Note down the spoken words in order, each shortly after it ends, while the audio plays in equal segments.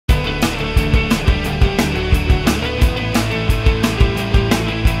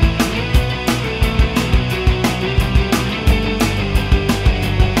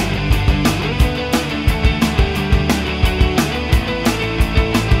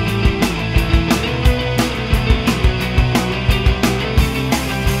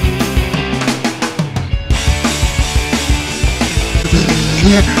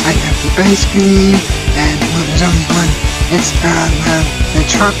ice cream, and well, there's only one. It's the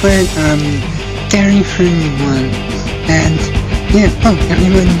chocolate dairy-free one. And yeah, oh,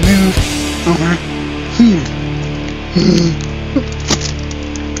 everyone move over here.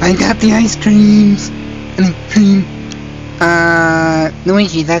 I got the ice creams. Cream.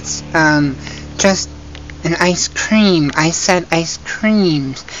 Luigi, that's just an ice cream. I said ice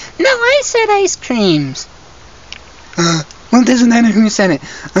creams. No, I said ice creams. Well, it doesn't matter who said it.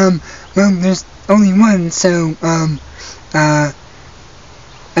 Well, there's only one, so, I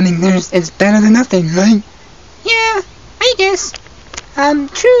mean, it's better than nothing, right? Yeah, I guess.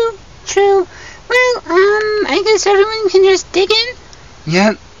 True. Well, I guess everyone can just dig in?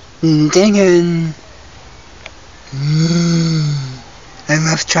 Yep, dig in. I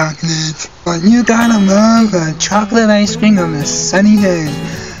love chocolate. But you gotta love a chocolate ice cream on a sunny day.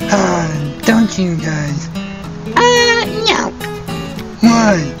 Don't you guys? No.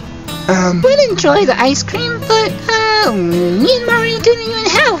 Why? We'd enjoy the ice cream, but, me and Mario didn't even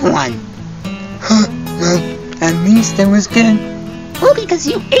have one. Well, at least it was good. Well, because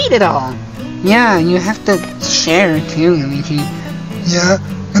you ate it all. Yeah, you have to share too, Luigi. Yeah,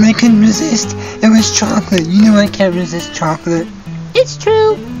 but I couldn't resist. It was chocolate. You know I can't resist chocolate. It's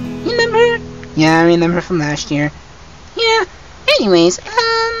true. Remember? Yeah, I remember from last year. Yeah. Anyways,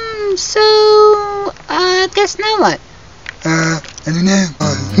 so, guess now what? I don't know.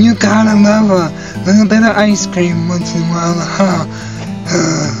 You gotta love a little bit of ice cream once in a while, huh?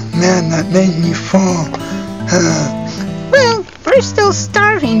 Man, that made me fall. Well, we're still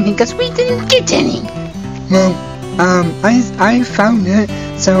starving because we didn't get any. Well, I found it,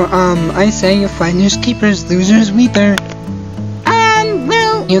 so, I say finders keepers, losers weeper.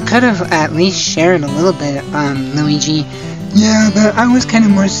 Well, you could have at least shared a little bit, Luigi. Yeah, but I was kind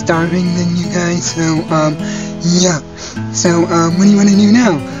of more starving than you guys, so, yeah. So, what do you want to do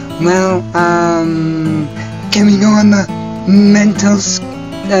now? Well, can we go on the mental,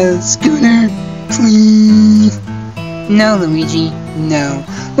 scooter, please? No, Luigi, no.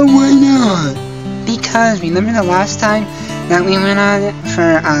 But why not? Because, remember the last time that we went on it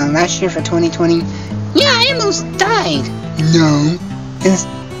for, last year for 2020? Yeah, I almost died. No. Yeah.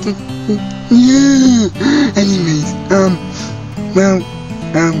 Anyways, well,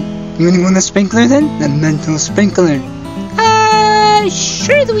 you wanna go on the sprinkler then? The mental sprinkler.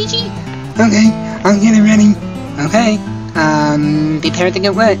 Sure, Luigi. Okay, I'll get it ready. Okay, be prepared to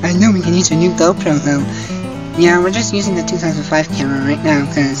get wet. I know we can use a new GoPro though. Yeah, we're just using the 2005 camera right now,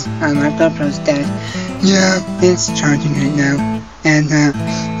 cause, our GoPro's dead. Yeah, it's charging right now. And,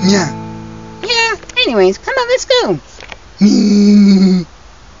 yeah. Yeah, anyways, come on, let's go.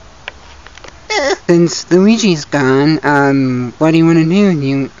 Since Luigi's gone, what do you want to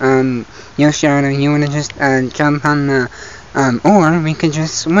do? Yoshiano, you want to just, jump on the, or we could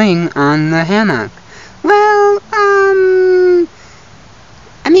just swing on the hammock. Well,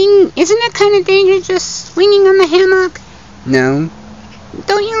 I mean, isn't that kind of dangerous just swinging on the hammock? No.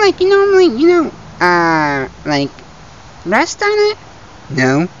 Don't you, like, normally, like, rest on it?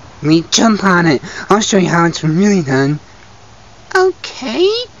 No. We jump on it. I'll show you how it's really done. Okay.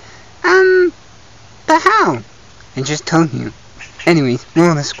 But how? I just told you. Anyways,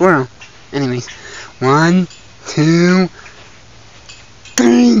 roll the squirrel. Anyways, 1, 2,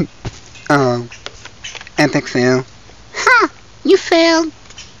 3. Oh. Epic fail. Ha! You failed.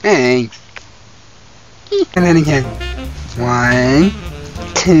 Hey. And then again. 1,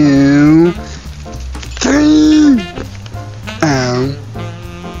 2, 3. Oh.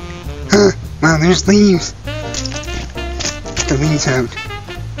 Huh. Wow, there's leaves. Get the leaves out.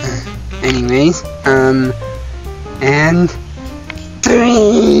 Anyways, and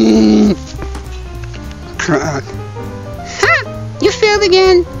 3. Crud. Ha! You failed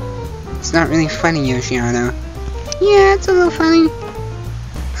again. It's not really funny, Yoshiano. Yeah, it's a little funny.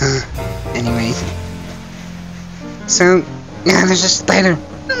 Anyways. So, yeah, there's a spider.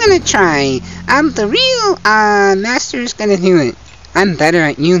 I'm gonna try. The real, master's gonna do it. I'm better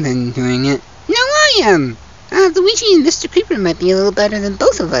at you than doing it. No, I am. Luigi and Mr. Creeper might be a little better than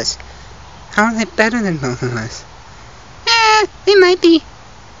both of us. How are they better than both of us? They might be.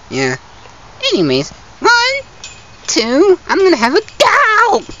 Yeah. Anyways, 1, 2, I'm gonna have a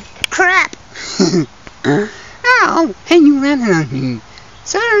go! Crap! Ow! Hey, you landed on me.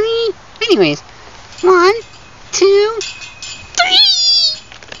 Sorry. Anyways, 1, 2, 3!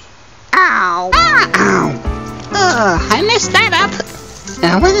 Ow! Ah! Ow! I messed that up.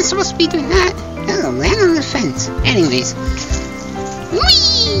 I wasn't supposed to be doing that. Oh, land on the fence. Anyways.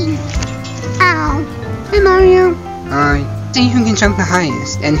 Whee! Ow! Hey, Mario. Hi. See who can jump the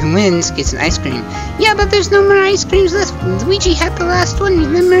highest, and who wins gets an ice cream. Yeah, but there's no more ice creams left. Luigi had the last one,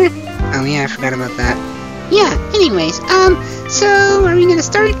 remember? Oh yeah, I forgot about that. Yeah, anyways, so are we gonna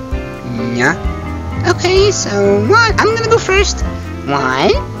start? Yeah. Okay, so I'm gonna go first.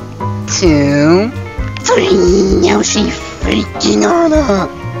 1, 2, 3. Yoshi freaking Anna.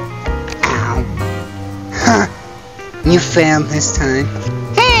 Ow. Huh. You failed this time.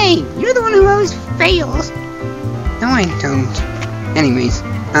 Hey, you're the one who always fails. No, I don't. Anyways,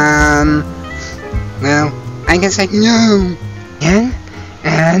 well, I guess I can go again,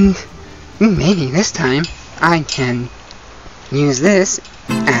 and maybe this time I can use this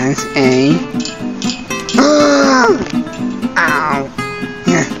as a... Ow!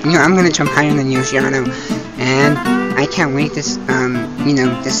 Yeah, I'm gonna jump higher than Yoshiano, and I can't wait to,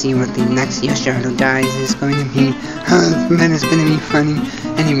 to see what the next Yoshiano dies is going to be. Man, it's gonna be funny.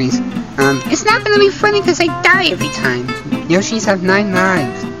 Anyways, it's not gonna be funny because I die every time. Yoshis have 9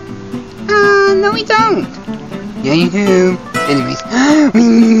 lives. No we don't. Yeah, you do. Anyways,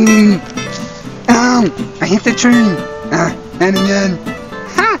 ow! I hit the tree. And again.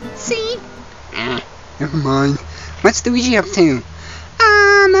 Ha! See? Never mind. What's Luigi up to?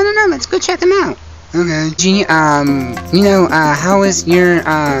 I don't know. Let's go check him out. Okay. Gee, how was your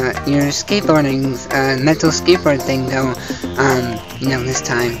skateboarding, mental skateboard thing go, this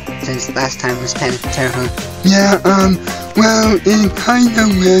time, since last time was kind of terrible? Yeah, well, it kinda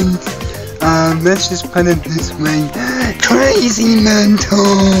went, let's just put it this way, crazy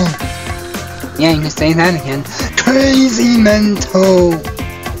mental! Yeah, you can say that again. Crazy mental!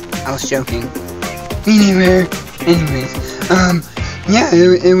 I was joking. Anyways, yeah,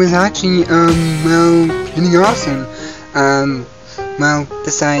 it was actually, well, pretty awesome. Well,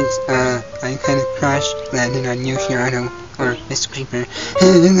 besides, I kind of crashed, landing on Yoshiano, or Mr. Creeper,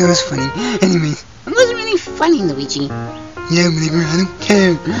 and that was funny. Anyways. It wasn't really funny, Luigi. Yeah, whatever, I don't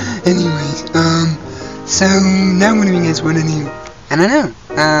care. Anyways, so, now what do you guys want to do? I don't know.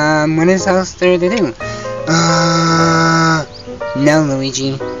 What is else there to do? No,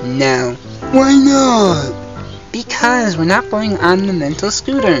 Luigi, no. Why not? Because we're not going on the mental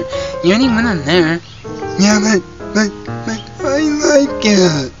scooter. You only went on there. Yeah, but I like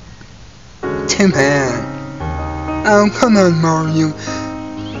it. Too bad. Oh, come on, Mario.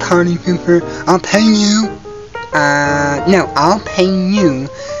 Party pooper. I'll pay you. No, I'll pay you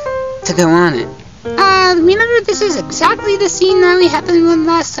to go on it. Remember this is exactly the scene that we happened with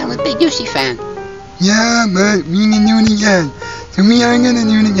last time with Big Yoshi Fan. Yeah, but we can do it again. So we are gonna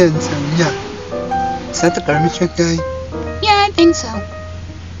do it again, so yeah. Is that the garbage truck guy? Yeah, I think so.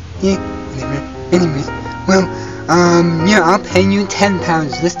 Yeah, whatever. Anyways, well, yeah, I'll pay you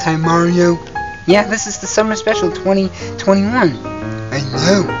 £10 this time, Mario. Yeah, this is the summer special 2021. I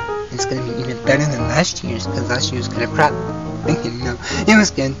know. It's gonna be even better than last year's, because last year's kind of crap. No, it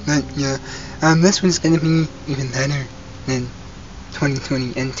was good, but yeah, this one's gonna be even better than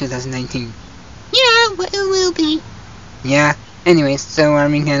 2020 and 2019. Yeah, well, it will be. Yeah. Anyways, so are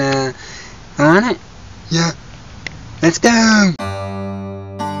we gonna go on it? Yeah. Let's go!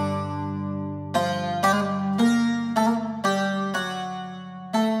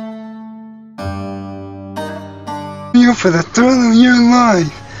 You for the thrill of your life!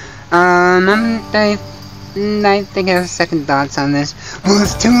 I think I have second thoughts on this. Well,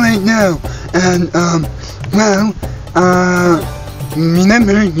 it's too late now. And, well,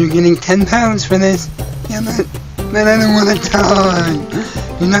 remember, you're getting £10 for this. Yeah, but I don't want to die.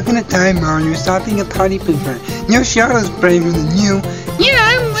 You're not gonna die, Mario. Stop being a party pooper. Yoshiaro's braver than you. Yeah,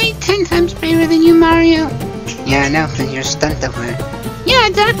 I'm way 10 times braver than you, Mario. Yeah, I know, because you're a stunt over there. Yeah,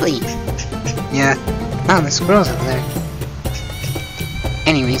 exactly. Yeah. Oh, the squirrel's over there.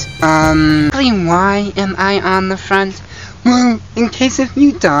 Anyways, why am I on the front? Well, in case if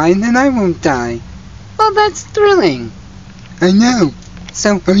you die, then I won't die. Well, that's thrilling. I know.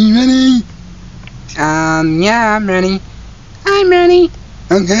 So, are you ready? Yeah, I'm ready. I'm ready.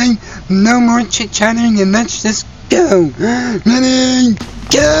 Okay, no more chit-chatting and let's just go. Ready,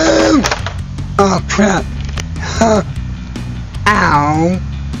 go! Oh, crap. Huh. Ow.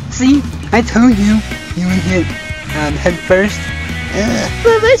 See, I told you, you would hit, head first.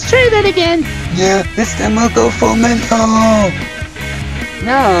 Well, let's try that again. Yeah, this time we'll go full mental.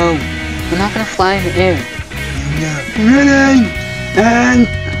 No, we're not gonna fly in the air. Yeah. Ready, and...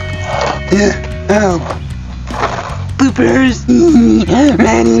 yeah, ow. Bloopers!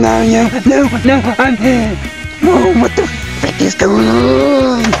 Ready, Mario? No, I'm hit! Whoa, what the frick is going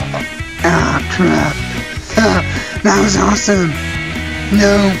on? Ah, crap. That was awesome.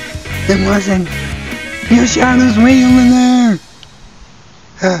 No, it wasn't. Yoshiano's way over there.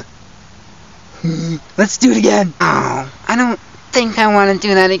 Let's do it again. Oh, I don't think I want to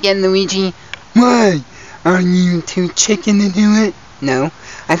do that again, Luigi. Why? Are you too chicken to do it? No,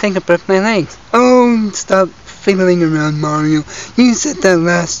 I think I broke my legs. Oh, stop fiddling around, Mario. You said that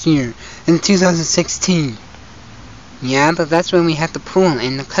last year, in 2016. Yeah, but that's when we had the pool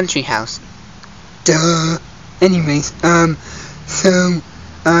in the country house. Duh. Anyways,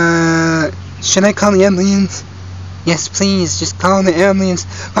 should I call the ambulance? Yes, please, just call the ambulance.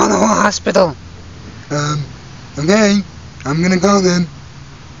 Call the whole hospital. Okay. I'm gonna call them.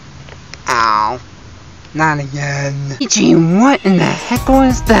 Ow. Not again. Gee, what in the heck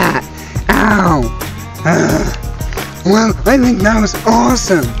was that? Ow. Well, I think that was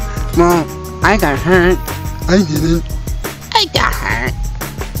awesome. Well, I got hurt. I didn't. I got hurt.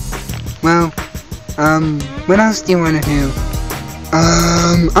 Well, what else do you want to do?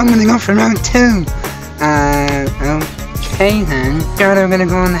 I'm gonna go for round 2. Okay then. Sure, I'm gonna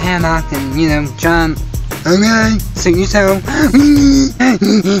go on the hammock and, jump. Okay. Suit yourself.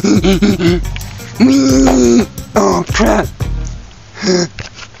 Oh, crap.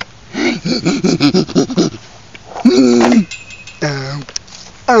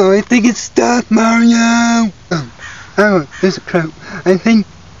 Oh, I think it's stuck, Mario. Oh, there's a crow. I think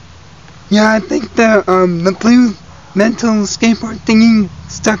the blue mental skateboard thingy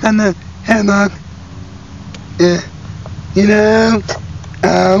stuck on the hammock.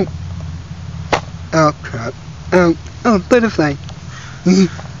 Oh, crap. Oh, butterfly.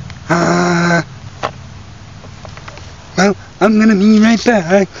 Well, I'm gonna be right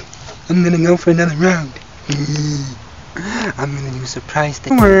back. I'm gonna go for another round. I'm gonna do a surprise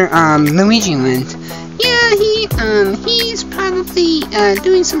thing. Where, Luigi went. Yeah, he's probably,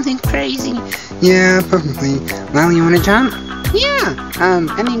 doing something crazy. Yeah, probably. Well, you wanna jump? Yeah.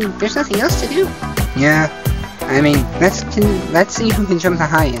 There's nothing else to do. Yeah. Let's see who can jump the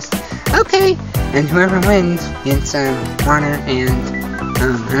highest. Okay. And whoever wins gets, water and, I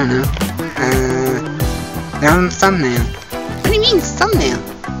don't know. They're on the thumbnail. What do you mean, thumbnail?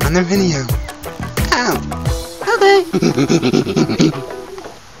 On their video. Oh. Okay.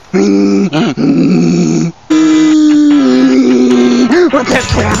 What the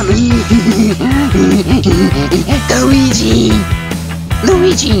crap?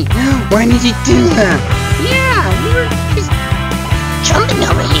 Luigi! Why did you do that? Yeah, we were just jumping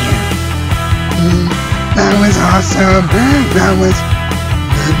over here. That was awesome. That was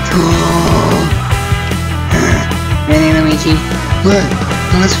mental. Really, Luigi? What?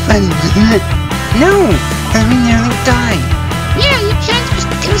 It was funny, wasn't it? No, because we nearly died. Yeah, you can't just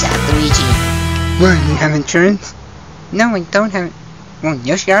do that, Luigi. What, you have insurance? No, I don't have it. Well,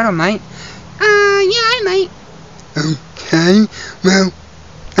 Yoshiaro might. Yeah, I might. Okay, well,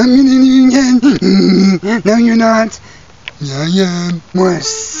 I'm gonna do it again. No, you're not. Yeah, I am. We're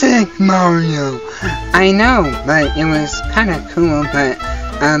sick, Mario. I know, but it was kind of cool, but,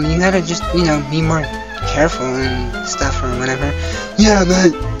 you gotta just, be more careful and stuff or whatever. Yeah,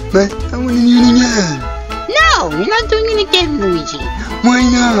 but I wanna do it again. No, you're not doing it again, Luigi. Why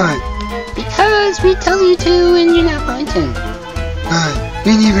not? Because we tell you to and you're not going to.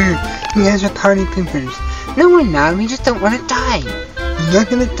 Whatever. You guys are party poopers. No, we're not. We just don't want to die. You're not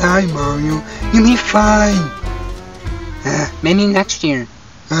gonna die, Mario. You'll be fine. Maybe next year.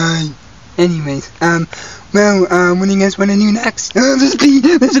 Anyways, what do you guys want to do next? There's a bee!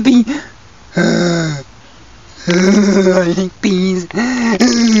 There's a bee! I hate bees.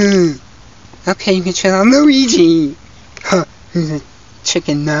 Okay, you can chill out, Luigi. Who's a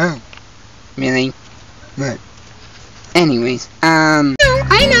chicken now? Really? What? Anyways, I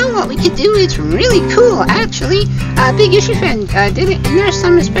know what we could do. It's really cool, actually. Big Issue Friend did it in their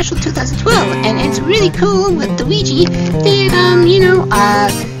Summer Special 2012, and it's really cool what Luigi did.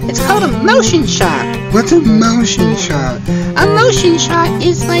 It's called a motion shot. What's a motion shot? A motion shot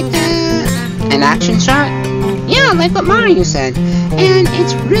is like an action shot. Yeah, like what Mario said, and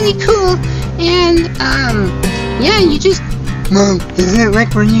it's really cool. And yeah, you just. Well, is it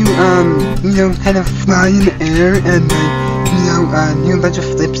like where you kind of fly in the air and do a bunch of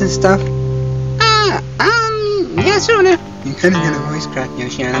flips and stuff? Yeah, sort of. You kind of got a voice crack,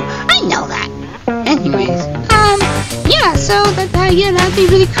 Yoshiano. I know that. Anyways, yeah, so that'd be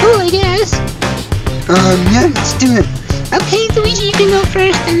really cool, I guess. Yeah, let's do it. Okay, Luigi, you can go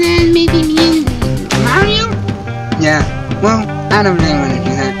first, and then maybe me and Mario? Yeah, well, I don't really want to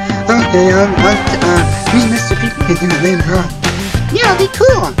do that. Okay, me and Mr. People can do it later on. Yeah, it'll be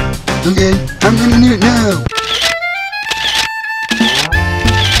cool. Okay, I'm gonna do it now.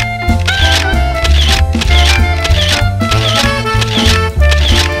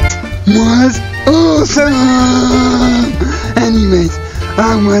 Was awesome! Anyways,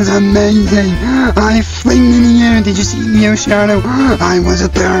 that was amazing. I flinged in the air. Did you see me, Yoshiano? I was a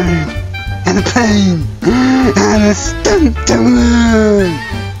bird. and a plane, and a stunt balloon.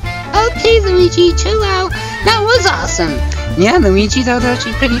 Okay, Luigi, chill out. That was awesome. Yeah, Luigi, that was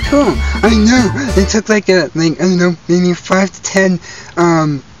actually pretty cool. I know. It took like I don't know, maybe 5 to 10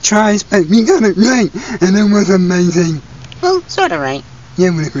 tries, but we got it right, and it was amazing. Well, sort of right.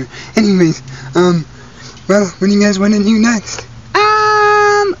 Yeah, whatever. Anyways, well, what do you guys want to do next?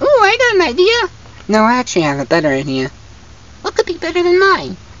 Ooh, I got an idea. No, I actually have a better idea. What could be better than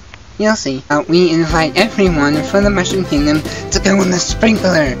mine? You'll see. We invite everyone from the Mushroom Kingdom to go on the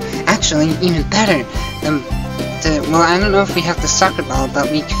sprinkler. Actually, even better. Well, I don't know if we have the soccer ball, but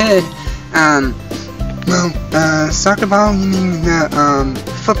we could, soccer ball, you mean the,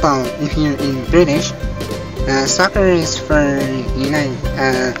 football, if you're in British. Soccer is for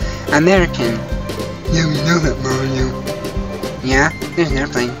American. Yeah, we know that, Mario. Yeah, there's an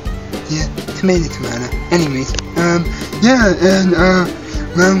airplane. Yeah, tomato. Anyways, yeah, and,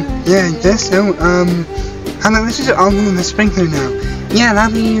 well, yeah, I guess so, how about let's just all go in the sprinkler now? Yeah,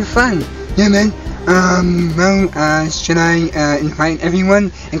 that'll be fun. Yeah, man. Should I, invite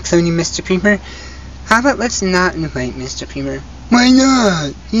everyone, including Mr. Creeper? How about let's not invite Mr. Creeper? Why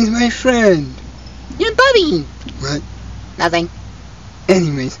not? He's my friend. Your buddy. What? Nothing.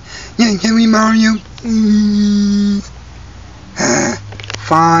 Anyways, yeah, can we, Mario?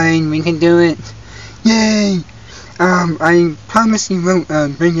 Fine, we can do it. Yay! I promise you won't,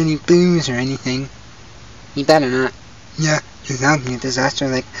 bring any booze or anything. You better not. Yeah, because that would be a disaster,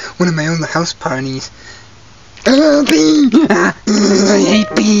 like one of my own house parties. Bees! I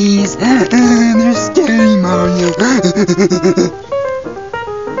hate bees! They're scary, Mario.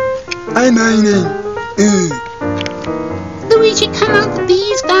 I'm hiding. Luigi, come out, the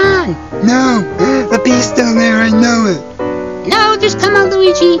bee's gone. No, the bee's still there, I know it. No, just come out,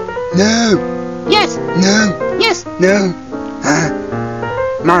 Luigi. No. Yes. No. Yes. No.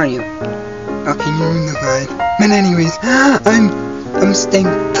 Mario. Okay, you ruined the ride. But anyways, I'm staying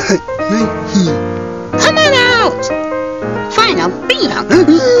put right here. Come on out! Fine, I'll bring you out.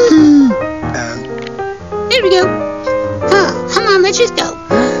 There we go. Come on, let's just go.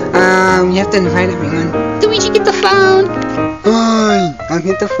 You have to invite everyone. Luigi, get the phone. Fine, I'll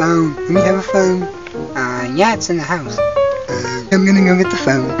get the phone. Do we have a phone? Yeah, it's in the house. I'm gonna go get the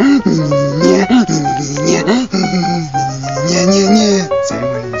phone. Yeah. Sorry, I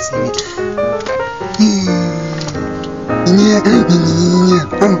wanted to sing it.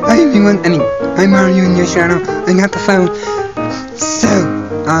 Oh, hi everyone. Hi Mario and your shadow. I got the phone. So,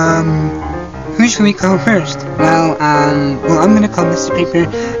 who should we call first? Well, I'm gonna call Mr. Creeper,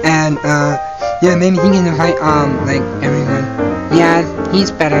 and, yeah, maybe he can invite, like, everyone. Yeah,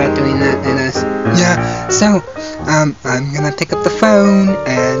 he's better at doing that than us. Yeah, so, I'm gonna pick up the phone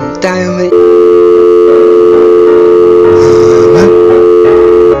and dial it.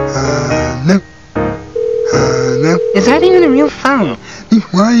 No. Is that even a real phone? Be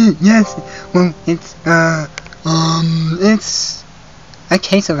quiet, yes. Well, it's a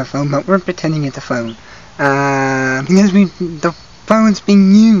case of a phone, but we're pretending it's a phone. Because the phone's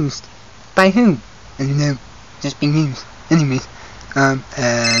being used. By who? I don't know. Just being used. Anyways, no.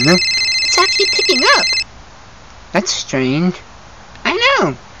 It's actually picking up. That's strange. I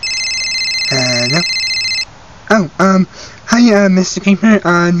know. No. Oh, hi, Mr. Creeper.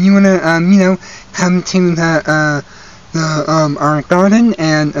 You wanna, come to our garden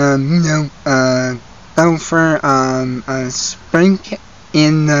and, go for, a sprink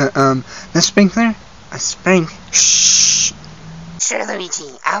in the sprinkler? A sprink? Shh! Sure,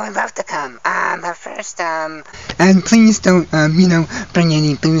 Luigi. I would love to come. But first, And please don't, bring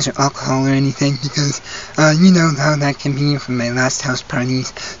any booze or alcohol or anything, because, you know how that can be from my last house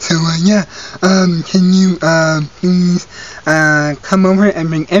parties. So, yeah, can you, please, come over and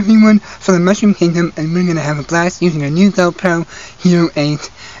bring everyone from the Mushroom Kingdom, and we're gonna have a blast using our new GoPro Hero 8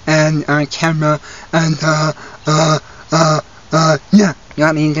 and our camera, and, yeah. You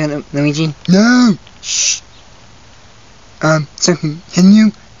want me to do it, Luigi? No! Shh! So, can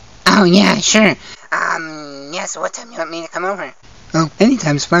you? Oh, yeah, sure. Yeah, so what time do you want me to come over? Oh,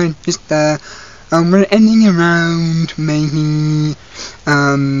 anytime's fine. Just, we're ending around maybe,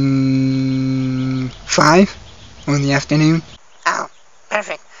 5 in the afternoon. Oh,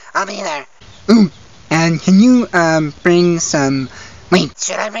 perfect. I'll be there. Ooh, and can you, bring some... Wait,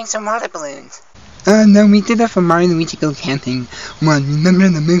 should I bring some water balloons? No, we did that for Mario and Luigi Go Camping. Remember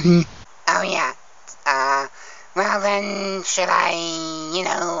the movie? Oh, yeah. Well then, should I,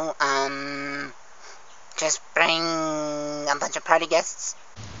 just bring a bunch of party guests?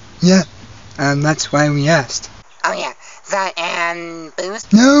 Yeah, that's why we asked. Oh yeah, that and booze?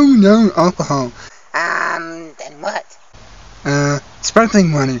 No, alcohol. Then what?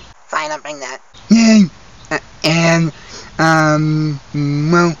 Sparkling water. Fine, I'll I'll bring that. Yay! And,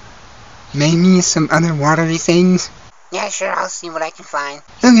 well, maybe some other watery things? Yeah, sure, I'll see what I can find.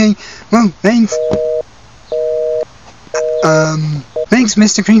 Okay, well, thanks. Thanks,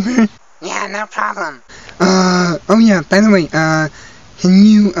 Mr. Creeper. Yeah, no problem. Oh yeah, by the way, can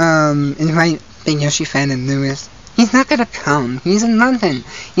you, invite Big Yoshi Fan and Lewis? He's not gonna come. He's in London.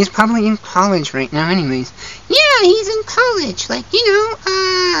 He's probably in college right now anyways. Yeah, he's in college. Like,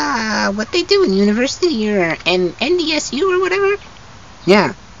 what they do in university or in NDSU or whatever.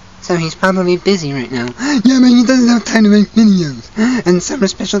 Yeah. So he's probably busy right now. Yeah, man, he doesn't have time to make videos. And Summer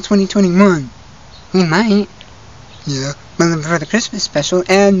Special 2021. He might. Yeah. Well, for the Christmas special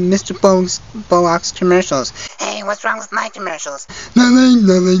and Mr. Bullock's commercials. Hey, what's wrong with my commercials?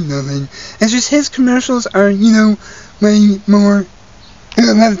 Nothing. It's just his commercials are, way more...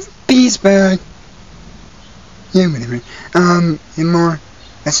 That's Beast Bag. Yeah, whatever. And more...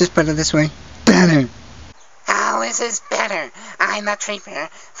 Let's just put it this way. Better. How is this better? I'm a creeper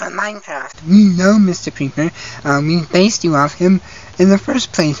from Minecraft. We know, Mr. Creeper. We based you off him in the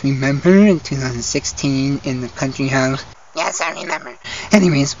first place, remember? In 2016, in the country house. Yes, I remember.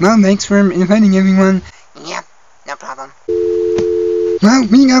 Anyways, well, thanks for inviting everyone. Yep, no problem. Well,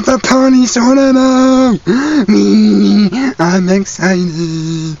 we got the party sorted out! I'm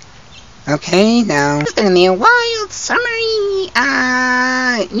excited. Okay, now... It's gonna be a wild, summery,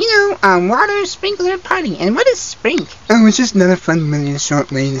 water sprinkler party. And what is sprink? Oh, it's just another fun, really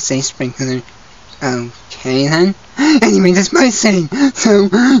short way to say sprinkler. Okay, then. Anyway, that's my saying. So,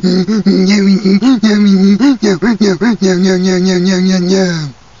 Come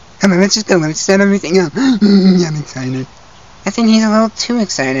on, let's just go. Let's set everything up. I'm excited. I think he's a little too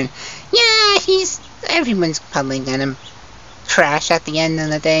excited. Yeah, everyone's probably gonna crash at the end of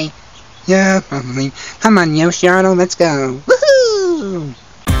the day. Yeah, probably. Come on, Yoshiano, let's go. Woohoo!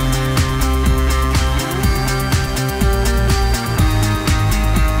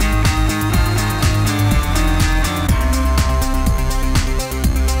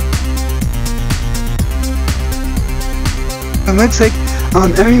 It looks like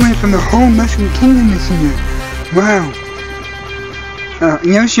everyone from the whole Mushroom Kingdom is here. Wow.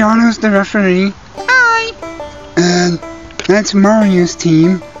 Yoshiano's the referee. Hi. And that's Mario's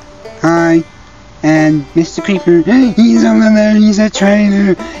team. Hi. And Mr. Creeper, he's over there, he's a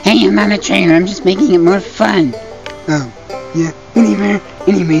trainer. Hey, I'm not a trainer, I'm just making it more fun. Oh, yeah.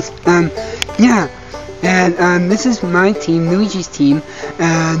 Anyways, yeah. And this is my team, Luigi's team.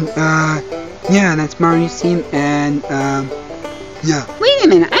 And, yeah, that's Mario's team. And, yeah. Wait a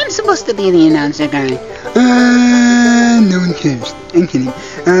minute, I'm supposed to be the announcer guy. No one cares. I'm kidding.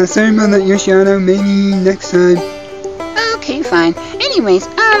 Sorry about that, Yoshiano. Maybe next time. Okay, fine. Anyways,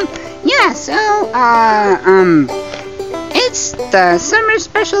 yeah, so, it's the Summer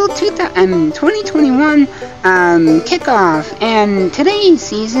Special 2021, kickoff, and today's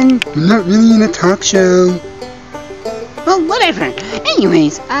season... We're not really in a talk show. Well, whatever.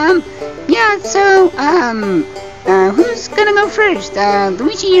 Anyways, yeah, so, who's gonna go first?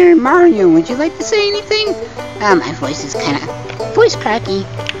 Luigi or Mario? Would you like to say anything? My voice is voice cracky.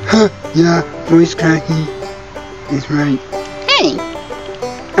 Huh, yeah, voice cracky is right. Hey!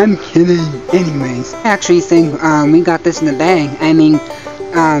 I'm kidding. Anyways, I actually think, we got this in the bag. I mean,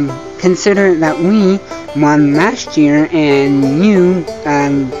 consider that we won last year, and you,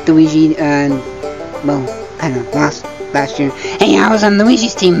 Luigi, well, kind of lost last year. Hey, I was on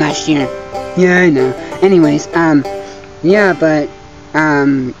Luigi's team last year. Yeah, I know. Anyways, yeah, but,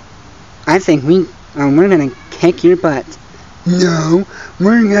 I think we're gonna kick your butt. No,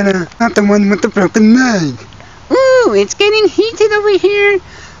 we're gonna... Not the one with the broken leg. Ooh, it's getting heated over here.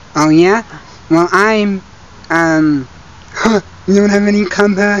 Oh, yeah? Well, I'm, Huh, you don't have any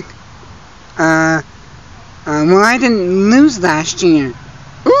comeback? Well, I didn't lose last year.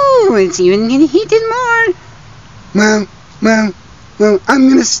 Ooh, it's even getting heated more. Well, I'm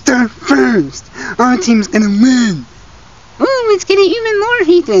gonna start first. Our team's gonna win. Ooh, it's getting even more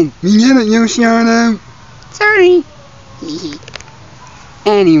heated. You get it, Yoshiano? Sorry.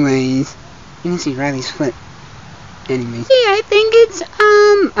 Anyways, you can see Riley's foot. Anyways. Yeah, I think it's,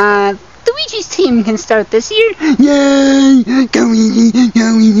 Luigi's team can start this year. Yay! Go Luigi,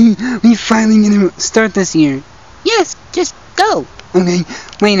 go Luigi. We finally gonna start this year. Yes, just go. Okay,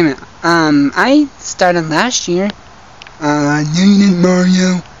 wait a minute. I started last year. No you didn't,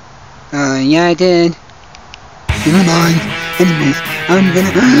 Mario. Yeah I did. Never mind. Anyways, I'm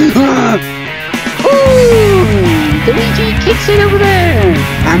gonna... Ooh! Luigi kicks it over there.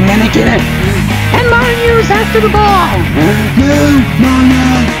 I'm gonna get it. And Mario's after the ball. No, Mario.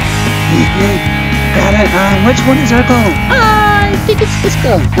 Got it. Which one is our goal? I think it's this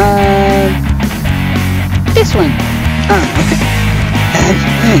goal. This one. Oh, okay.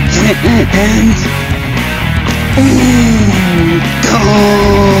 And, ooh,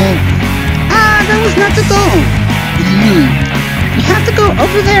 goal! Ah, that was not the goal. What do you mean? You have to go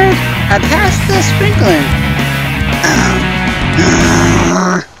over there, past the sprinkler.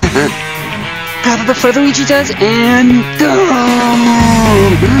 Grab it before Luigi does, and go! No,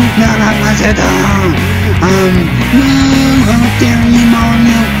 that was it. No, how dare you,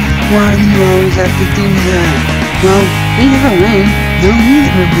 Mario? Why do you always have to do that? Well, we never win. No, we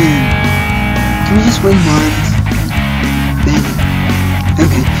never win. Can we just win once? Maybe.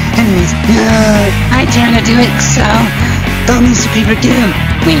 Okay. Anyways, I dare to do it, so... go, Mr. Creeper, get him!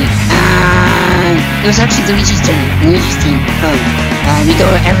 Wait, it was actually Luigi's turn. Luigi's team. Oh. We go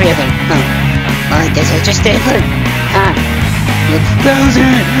every other. Oh. Well, I guess I just stay put. Look,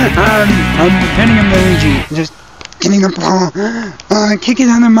 Bowser! I'm hitting him, Luigi. Just getting the ball. Kick it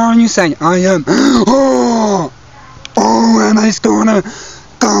on the Mario side. I am. Oh! Oh, and I scored a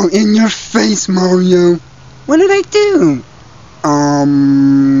goal in your face, Mario. What did I do? I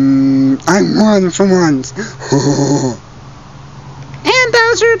won for once. Oh. And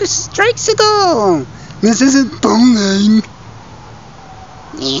Bowser strikes a goal. This isn't bowling.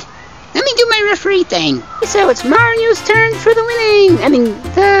 Let me do my referee thing. So it's Mario's turn for the winning. I mean,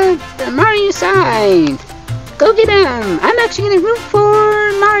 the Mario side. Go get him. I'm actually going to root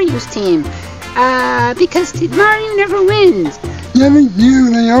for Mario's team. Because Mario never wins. Yeah, they do.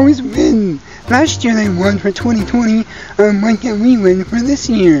 They always win. Last year they won for 2020. Why can't we win for this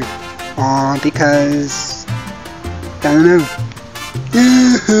year? Because... I don't know.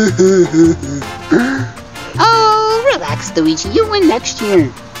 Oh, relax, Luigi. You win next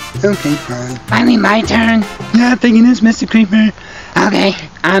year. Okay, fine. Finally, my turn. Yeah, thinking this, Mr. Creeper. Okay,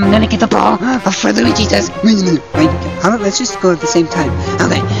 I'm gonna get the ball before Luigi does. Wait a minute. Wait, how about let's just go at the same time.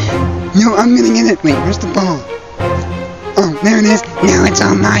 Okay. No, I'm gonna get it. Wait, where's the ball? Oh, there it is. Now it's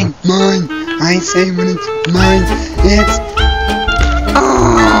all mine. Mine. I say when it's mine, it's...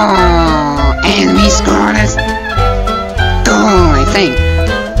 Oh! And we scored a goal, I think.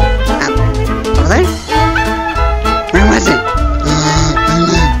 Over there? Where was it?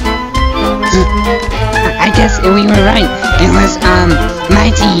 I guess we were right. It was,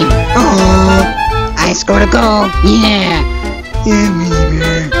 my team. Oh! I scored a goal. Yeah! Yeah,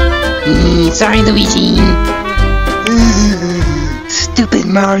 whatever. Sorry, Luigi. Stupid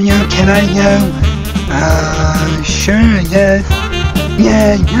Mario, can I go? Sure, I guess.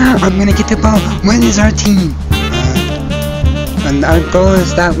 Yeah, I'm gonna get the ball. When is our team? And our goal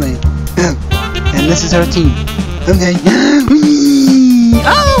is that way. Oh, and this is our team. Okay.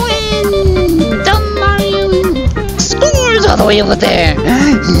 Oh, and dumb Mario scores all the way over there.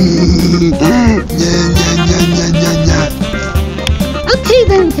 Okay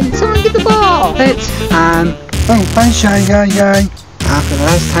then, can someone get the ball? Let's, oh, bye, Shy Guy. For the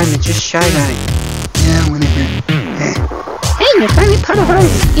last time, it's just Shy Guy. Yeah, whatever. Hey, you're finally part of our,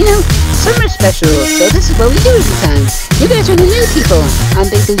 summer special, so this is what we do every time. You guys are the new people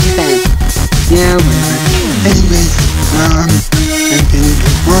on Big Luigi Fan. Yeah, whatever. Anyways, I'm getting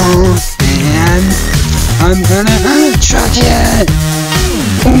the ball, and I'm gonna chuck it!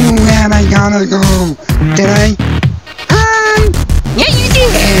 Oh, and I gotta go. Did I? Yeah, you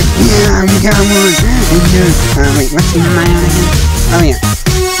did! Yeah, we got one. In your, wait, what's in my eye again? Oh, yeah.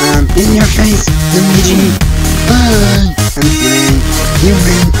 In your face, Luigi. I'm kidding. You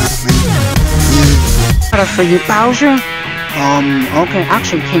win. What for you, Bowser? Okay,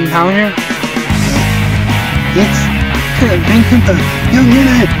 actually, King Bowser. It's good, King Koopa. You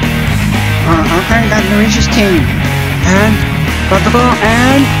get it. Okay, that's Luigi's team. And, got the ball,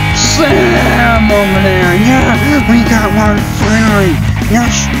 and slam over there. Yeah, we got one finally.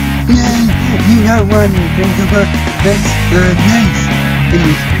 Yes, yay, you got one, King Koopa. That's, nice.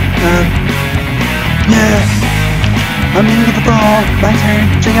 Anyways, yeah. I'm gonna get the ball. My turn.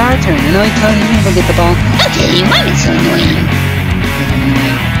 It's our turn, and I tell you to get the ball. Okay, why is so annoying?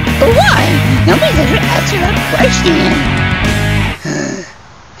 But why? Nobody's ever asked you that question.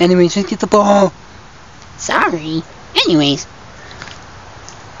 Anyways, just get the ball. Sorry. Anyways.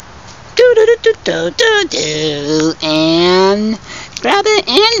 Do-do-do-do-do-do-do. And grab it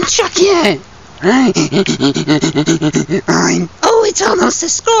and chuck it. Oh, it's almost a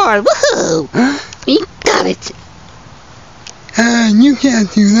score. Woohoo! We got it. You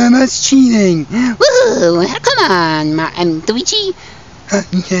can't do that. That's cheating. Woohoo! Come on, Luigi.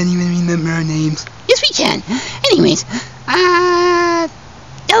 You can't even remember our names. Yes, we can. Anyways,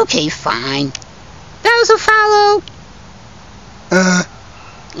 okay, fine. That was a follow.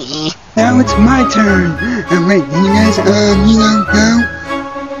 now it's my turn. Wait, did you guys, no?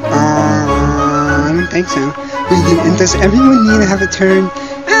 I don't think so. And does everyone need to have a turn?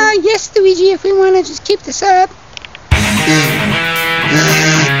 Yes, Luigi, if we want to just keep this up.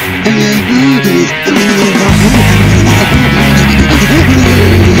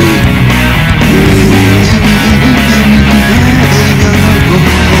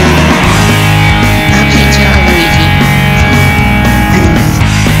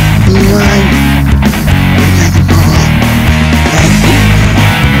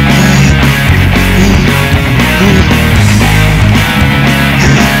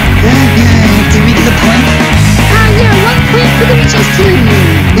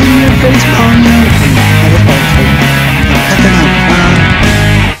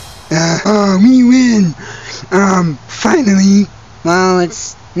 We win! Finally! Well,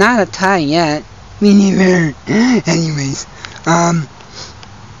 it's not a tie yet. Me neither. Anyways,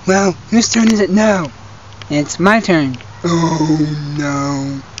 well, whose turn is it now? It's my turn. Oh,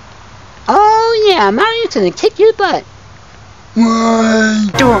 no. Oh, yeah, Mario's gonna kick your butt. Why?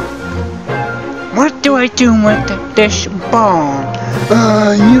 What do I do with this ball?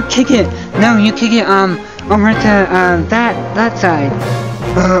 You kick it. No, you kick it, over to, that side.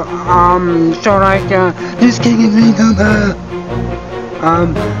 So like, just kick it really good,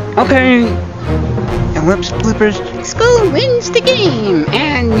 okay. And whoops, bloopers. Skull wins the game.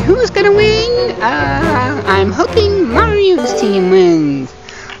 And who's gonna win? I'm hoping Mario's team wins.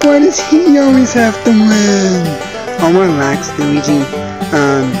 Why does he always have to win? Oh, relax, Luigi.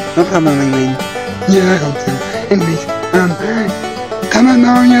 He'll probably win. Yeah, I hope so. Anyways, come on,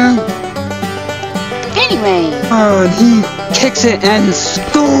 Mario. Anyway. Oh, and he kicks it and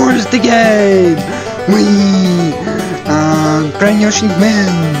scores the game. Grand Yoshi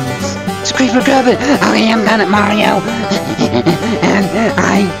wins. Creeper, grab it. Oh, yeah, I'm got it, Mario. And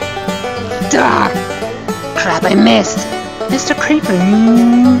crap, I missed. Mr. Creeper,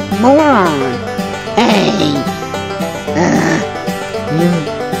 you moron. Hey.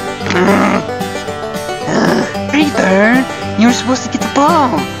 Creeper, you were supposed to get the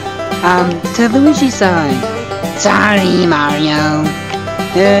ball. To Luigi's side. Sorry, Mario.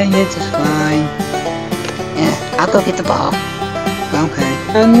 Yeah, it's fine. Yeah, I'll go get the ball. Okay.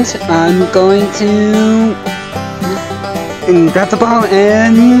 And I'm going to grab the ball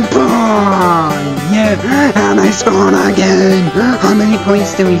and yeah, and I scored again. How many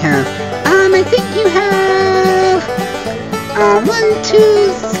points do we have? I think you have 1,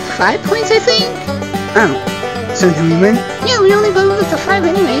 2, 5 points, I think. Oh, so do we win? Yeah, we only go with the 5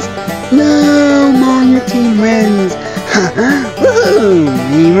 anyways. No, Mario team wins. Woohoo!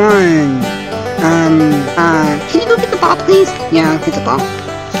 We won. Can you go get the ball, please? Yeah, I'll get the ball.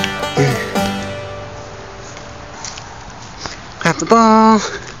 Grab the ball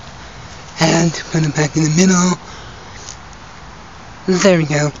and put it back in the middle. There we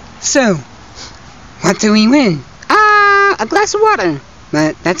go. So, what do we win? A glass of water.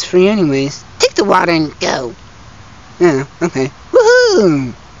 But that's free anyways. Take the water and go. Yeah, okay.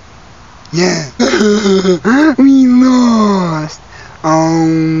 Woohoo! Yeah. We lost.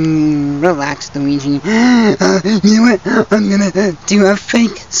 Relax, Luigi. You know what? I'm gonna do a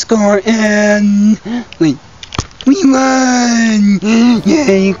fake score and wait. We won!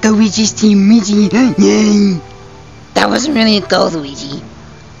 Yay! Go Luigi's team, Luigi! Yay! That wasn't really a goal, Luigi.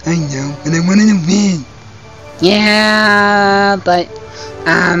 I know, and I wanted to win. Yeah, but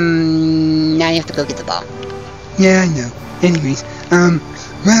now you have to go get the ball. Yeah, I know. Anyways,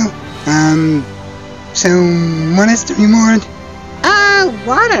 so what is the reward?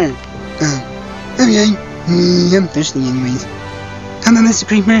 Water. Oh, okay. I'm thirsty anyways. Come on, Mr.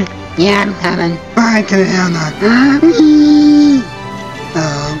 Creeper. Yeah, I'm coming. Bye to the hell not.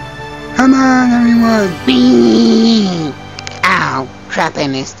 Oh, come on, everyone. Whee! Ow, crap, I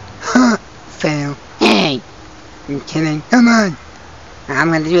missed. Huh, fail. Hey, I'm kidding. Come on. I'm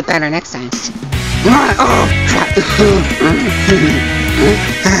gonna do it better next time. What? Oh, crap.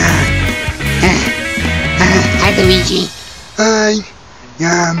 Hi, Luigi. Hi.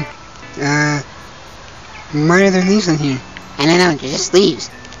 Why are there leaves in here? I don't know, they're just leaves.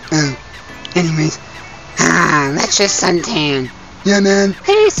 Oh, anyways. Let's just suntan. Yeah, man.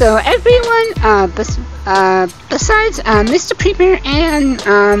 Hey, so everyone, besides, Mr. Creeper and,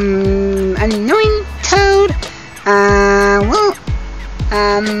 Annoying Toad,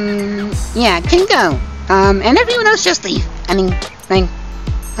 yeah, can go. And everyone else just leave. I mean, like,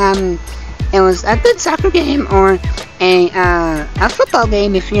 it was a good soccer game or a football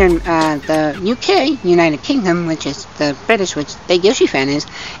game if you're in the UK, United Kingdom, which is the British, which Big Yoshi fan is.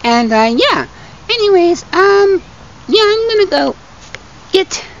 And yeah. Anyways, yeah, I'm gonna go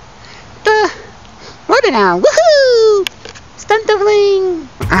get photo now. Woohoo! Stunt doubling.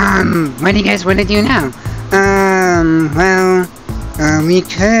 What do you guys want to do now? We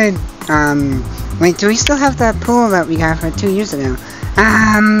could, wait, do we still have that pool that we got for 2 years ago?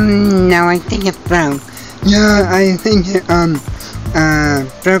 No, I think it broke. Yeah, I think it,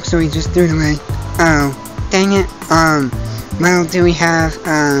 broke, so we just threw it away. Oh, dang it. Well, do we have,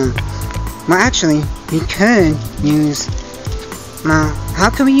 well, actually, we could use, well, How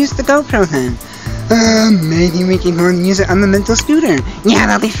can we use the GoPro then? maybe we can go and use it on the mental scooter. Yeah,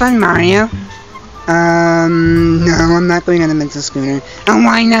 that'll be fun, Mario. No, I'm not going on a mental scooter. Oh,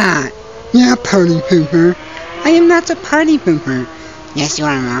 why not? Yeah, party pooper. I am not a party pooper. Yes, you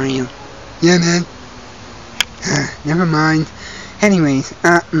are, Mario. Yeah, man. Never mind. Anyways,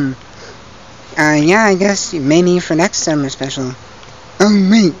 yeah, I guess maybe for next summer special. Oh,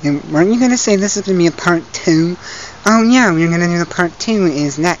 wait, weren't you gonna say this is gonna be a part 2? Oh, yeah, we're gonna do the part 2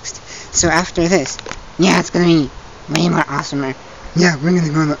 is next. So after this, yeah, it's gonna be way more awesomer. Yeah, we're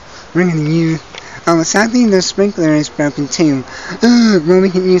gonna use, oh, sadly the sprinkler is broken too. Well, we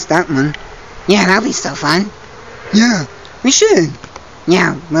can use that one. Yeah, that'll be so fun. Yeah, we should.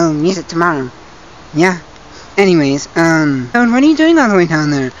 Yeah, we'll use it tomorrow. Yeah. Anyways, what are you doing all the way down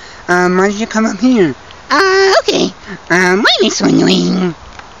there? Why did you come up here? Okay. Why are you so annoying?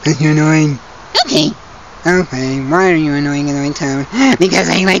 Because you're annoying. Okay. Okay, why are you annoying Toad? Because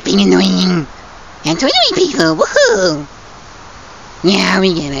I like being annoying. And to annoy people, woohoo! Yeah,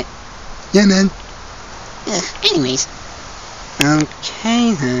 we get it. Yeah, man. Anyways.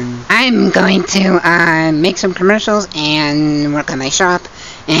 Okay, then. I'm going to, make some commercials and work on my shop.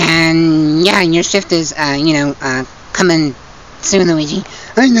 And, yeah, your shift is, coming soon, Luigi.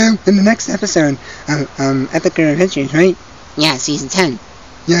 I know, in the next episode of Epic Adventures, right? Yeah, season 10.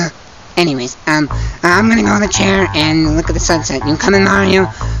 Yeah. Anyways, I'm gonna go on the chair and look at the sunset. You coming, Mario?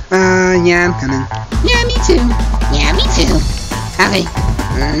 Yeah, I'm coming. Yeah, me too. Yeah, me too. Okay,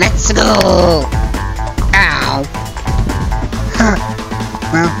 let's go. Ow. Huh.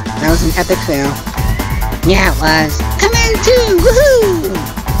 Well, that was an epic fail. Yeah, it was. Come in too, woohoo!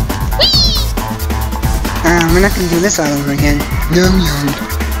 Whee! We're not gonna do this all over again. No.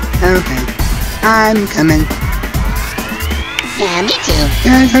 Okay. I'm coming. Yeah, me too.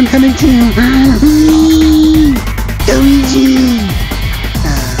 Guys, I'm coming too. Luigi!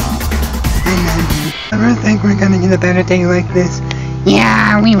 I love you. Ever think we're gonna get a better day like this?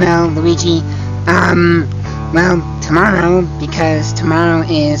 Yeah, we will, Luigi. Well, tomorrow, because tomorrow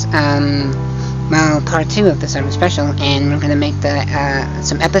is, part 2 of the summer special, and we're gonna make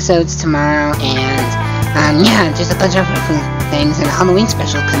some episodes tomorrow, and, yeah, just a bunch of other cool things, and a Halloween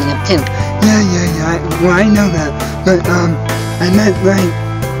special coming up, too. Yeah, well, I know that, but, I meant, like,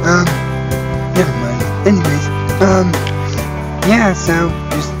 never mind. Anyways, yeah, so,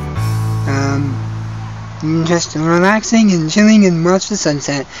 just relaxing and chilling and watch the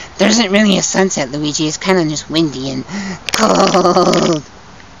sunset. There isn't really a sunset, Luigi. It's kind of just windy and cold.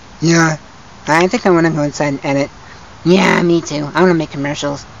 Yeah. I think I want to go inside and edit. Yeah, me too. I want to make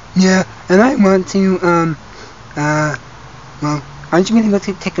commercials. Yeah, and I want to, well, aren't you gonna go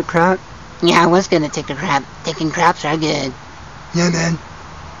take a crap? Yeah, I was gonna take a crap. Taking craps are good. Yeah, man.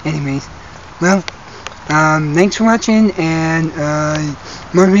 Anyways, well, thanks for watching, and,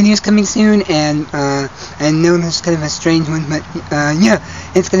 more videos coming soon, and, I know this is kind of a strange one, but, yeah,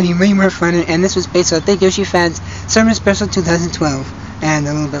 it's gonna be way more fun, and this was based on Big Yoshi Fans Summer Special 2012, and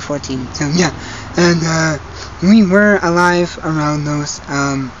a little bit 14, so, yeah, and, we were alive around those,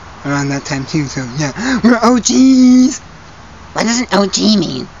 around that time, too, so, yeah, we're OGs! What does an OG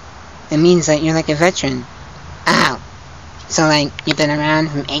mean? It means that you're like a veteran. Ow. So, like, you've been around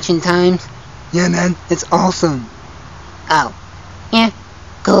from ancient times? Yeah, man, it's awesome. Oh. Yeah,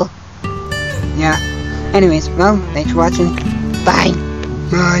 cool. Yeah. Anyways, well, thanks for watching. Bye.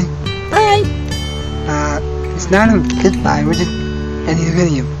 Bye. Bye. It's not a goodbye, we're just ending the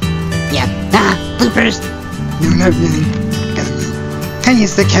video. Yeah. Bloopers. No, not really. Hey,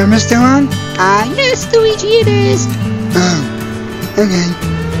 is the camera still on? Yes, Luigi, it is. Oh, okay.